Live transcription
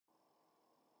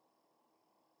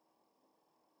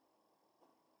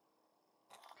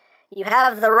You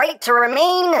have the right to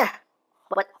remain...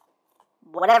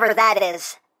 whatever that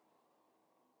is.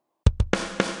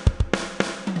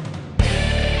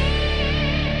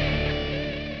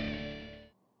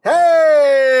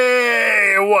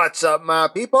 Hey! What's up, my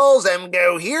peoples?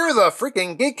 EmGo here, the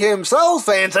freaking geek himself,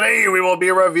 and today we will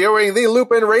be reviewing the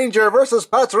Lupinranger vs.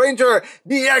 Patranger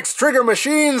DX Trigger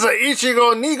Machines,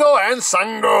 Ichigo, Nigo, and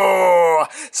Sango.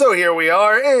 So here we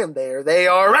are, and there they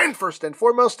are. And first and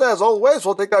foremost, as always,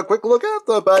 we'll take a quick look at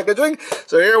the packaging.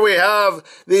 So here we have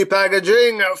the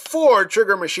packaging for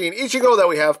Trigger Machine Ichigo, that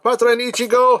we have Patra and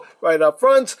Ichigo right up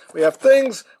front. We have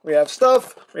things, we have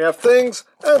stuff, we have things,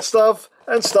 and stuff,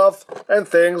 and stuff, and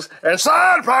things, and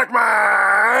Sad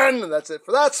Pac-Man! That's it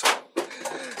for that.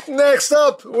 Next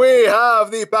up, we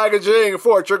have the packaging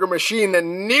for Trigger Machine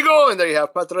Nigo, and there you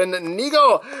have Patra and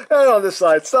Nigo. And on this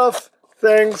side, stuff,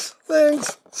 things,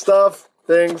 stuff,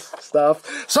 things, stuff,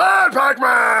 Sad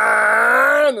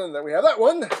Pac-Man! And then we have that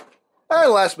one.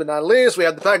 And last but not least, we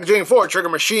have the packaging for Trigger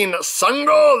Machine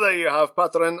Sango. There you have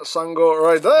Patra and Sango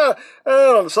right there.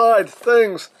 And on the side,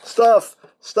 things, stuff,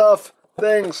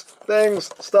 things,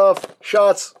 stuff,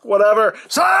 shots, whatever.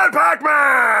 Sad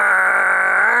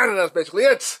Pac-Man! And that's basically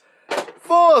it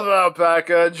for the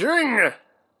packaging.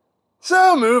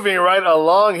 So, moving right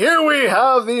along, here we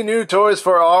have the new toys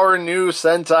for our new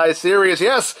Sentai series.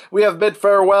 Yes, we have bid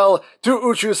farewell to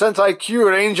Uchu Sentai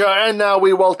Kyuranger, and now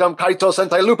we welcome Kaito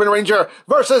Sentai Lupinranger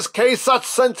versus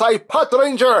Keisatsu Sentai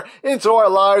Patranger into our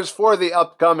lives for the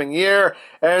upcoming year.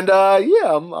 And,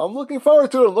 yeah, I'm looking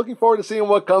forward to it. I'm looking forward to seeing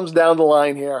what comes down the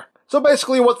line here. So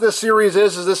basically what this series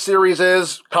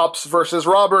is cops versus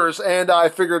robbers, and I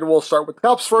figured we'll start with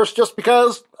cops first just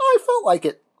because I felt like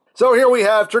it. So here we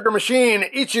have Trigger Machine,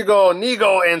 Ichigo,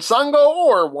 Nigo, and Sango,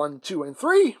 or 1, 2, and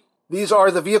 3. These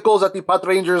are the vehicles that the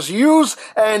Patrangers use,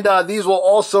 and these will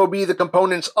also be the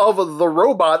components of the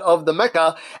robot, of the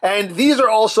mecha, and these are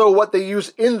also what they use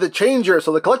in the changer,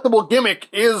 so the collectible gimmick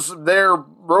is their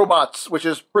robots, which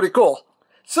is pretty cool.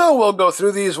 So we'll go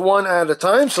through these one at a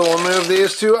time, so we'll move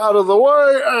these two out of the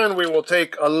way, and we will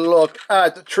take a look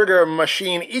at Trigger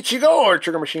Machine Ichigo, or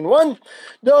Trigger Machine 1,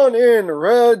 done in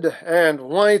red and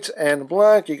white and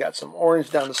black. You got some orange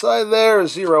down the side there,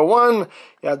 01.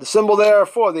 You have the symbol there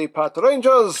for the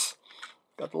Patrangers.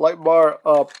 Got the light bar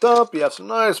up top. You have some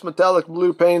nice metallic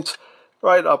blue paint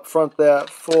right up front there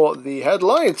for the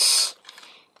headlights.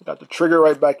 You got the trigger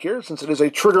right back here. Since it is a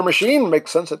trigger machine,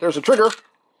 makes sense that there's a trigger.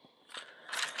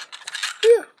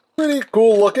 Yeah, pretty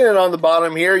cool looking. And on the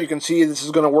bottom here, you can see this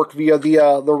is going to work via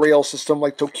the rail system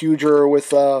like Tokuger with,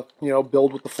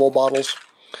 build with the full bottles.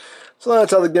 So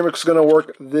that's how the gimmick's going to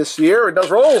work this year. It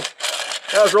does roll,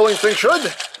 as rolling things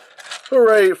should.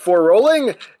 Hooray for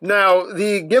rolling. Now,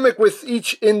 the gimmick with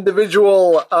each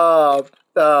individual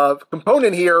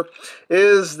component here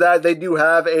is that they do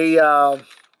have a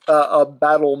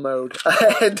battle mode.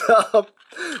 And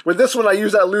with this one, I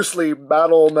use that loosely,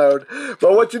 battle mode.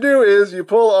 But what you do is you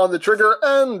pull on the trigger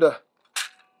and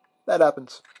that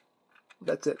happens.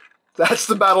 That's it. That's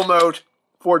the battle mode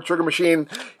for Trigger Machine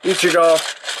Ichigo.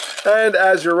 And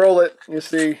as you roll it, you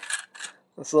see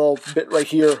this little bit right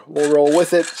here will roll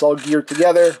with it. It's all geared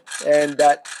together, and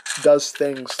that does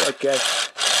things like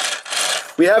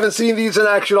that. We haven't seen these in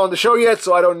action on the show yet,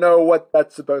 so I don't know what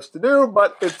that's supposed to do,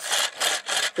 but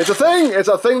it's a thing. It's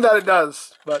a thing that it does.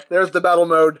 But there's the battle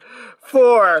mode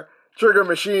for Trigger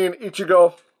Machine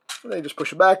Ichigo. And then you just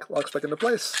push it back, locks back into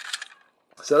place.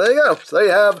 So there you go. So there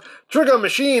you have Trigger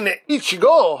Machine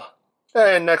Ichigo.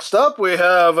 And next up, we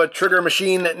have a Trigger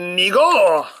Machine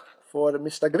Nigo for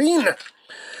Mr. Green.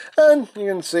 And you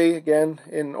can see, again,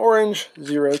 in orange,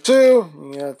 02.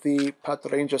 You got the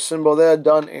Patranger symbol there,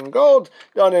 done in gold,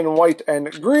 done in white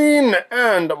and green,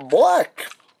 and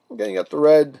black. Again, you got the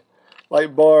red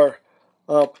light bar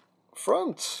up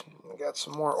front. You got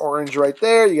some more orange right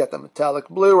there. You got the metallic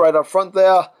blue right up front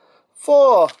there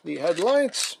for the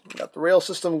headlights. You got the rail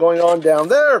system going on down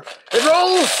there. It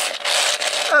rolls!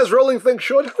 As rolling things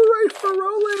should. Hooray for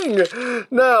rolling!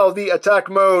 Now, the attack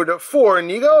mode for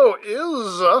Nigo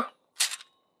is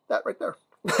that right there.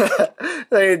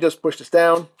 Then you just push this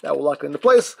down. That will lock it into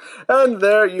place. And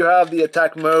there you have the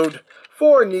attack mode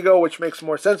for Nigo, which makes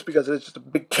more sense because it's just a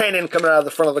big cannon coming out of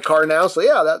the front of the car now. So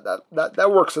yeah,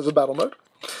 that works as a battle mode.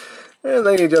 And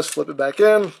then you just flip it back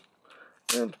in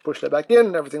and push that back in.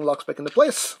 And everything locks back into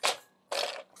place.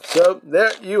 So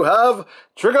there you have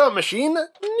Trigger Machine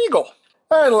Nigo.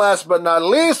 And last but not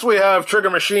least, we have Trigger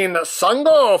Machine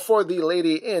Sango for the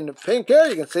lady in pink here.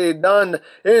 You can see done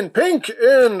in pink,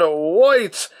 in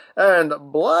white, and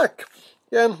black.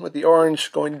 Again, with the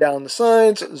orange going down the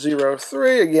sides,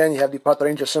 0-3. Again, you have the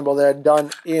Patranger symbol there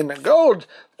done in gold.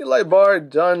 The light bar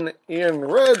done in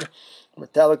red.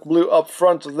 Metallic blue up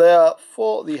front there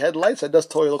for the headlights. That does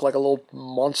totally look like a little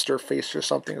monster face or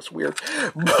something. It's weird.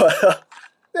 But,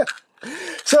 yeah.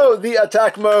 So, the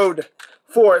attack mode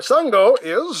for Sango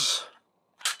is...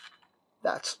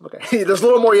 That's okay. There's a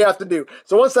little more you have to do.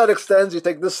 So once that extends, you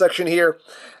take this section here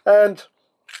and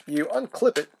you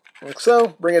unclip it like so.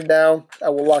 Bring it down.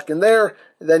 That will lock in there.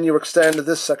 And then you extend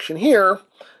this section here.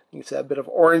 You see a bit of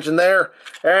orange in there.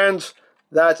 And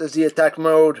that is the attack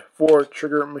mode for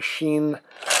Trigger Machine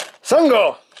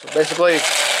Sango. So basically,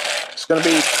 it's going to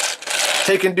be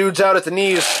taking dudes out at the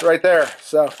knees right there.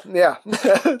 So yeah,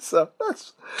 so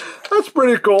that's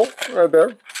pretty cool right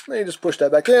there. Then you just push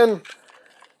that back in.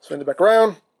 Swing it back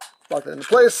around, lock it into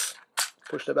place,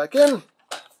 push that back in,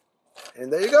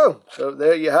 and there you go. So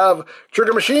there you have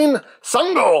Trigger Machine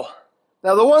Sango.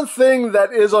 Now the one thing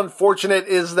that is unfortunate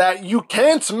is that you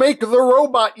can't make the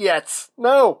robot yet.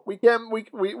 No, we can't.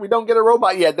 We don't get a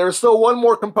robot yet. There's still one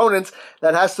more component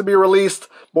that has to be released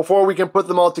before we can put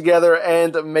them all together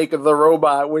and make the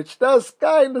robot, which does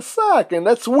kind of suck, and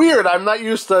that's weird. I'm not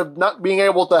used to not being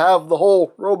able to have the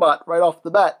whole robot right off the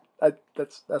bat.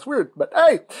 That's weird, but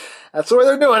hey, that's the way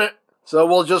they're doing it. So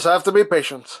we'll just have to be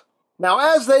patient.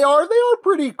 Now, as they are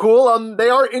pretty cool. They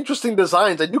are interesting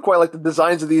designs. I do quite like the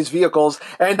designs of these vehicles,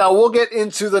 and we'll get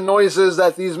into the noises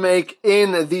that these make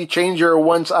in the Changer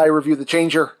once I review the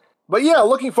Changer. But yeah,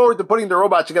 looking forward to putting the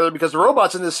robot together because the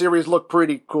robots in this series look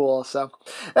pretty cool. So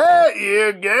there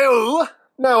you go.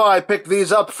 Now, I picked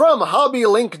these up from Hobby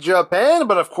Link Japan,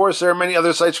 but of course there are many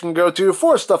other sites you can go to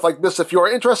for stuff like this if you are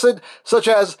interested, such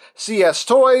as CS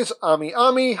Toys, Ami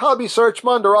Ami, Hobby Search,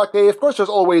 Mandarake. Of course, there's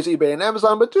always eBay and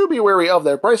Amazon, but do be wary of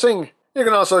their pricing. You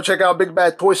can also check out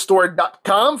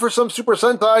BigBadToyStore.com for some Super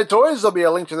Sentai toys. There'll be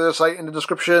a link to their site in the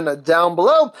description down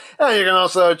below. And you can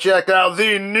also check out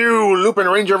the new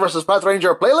Lupinranger vs.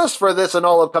 Patranger playlist for this and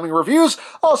all upcoming reviews.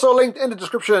 Also linked in the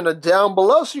description down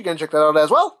below, so you can check that out as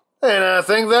well. And I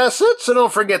think that's it, so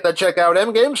don't forget to check out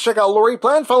EmGo's, check out Lori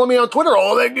Plan, follow me on Twitter,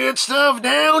 all that good stuff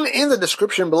down in the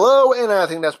description below, and I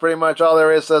think that's pretty much all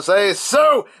there is to say.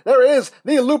 So, there is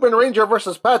the Lupinranger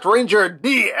vs. Patranger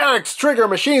DX Trigger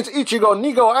Machines Ichigo,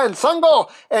 Nigo, and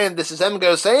Sango, and this is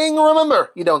EmGo saying,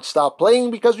 remember, you don't stop playing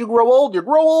because you grow old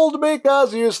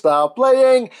because you stop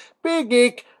playing. Be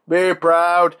geek, be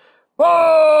proud,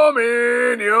 bomb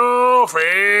in your face!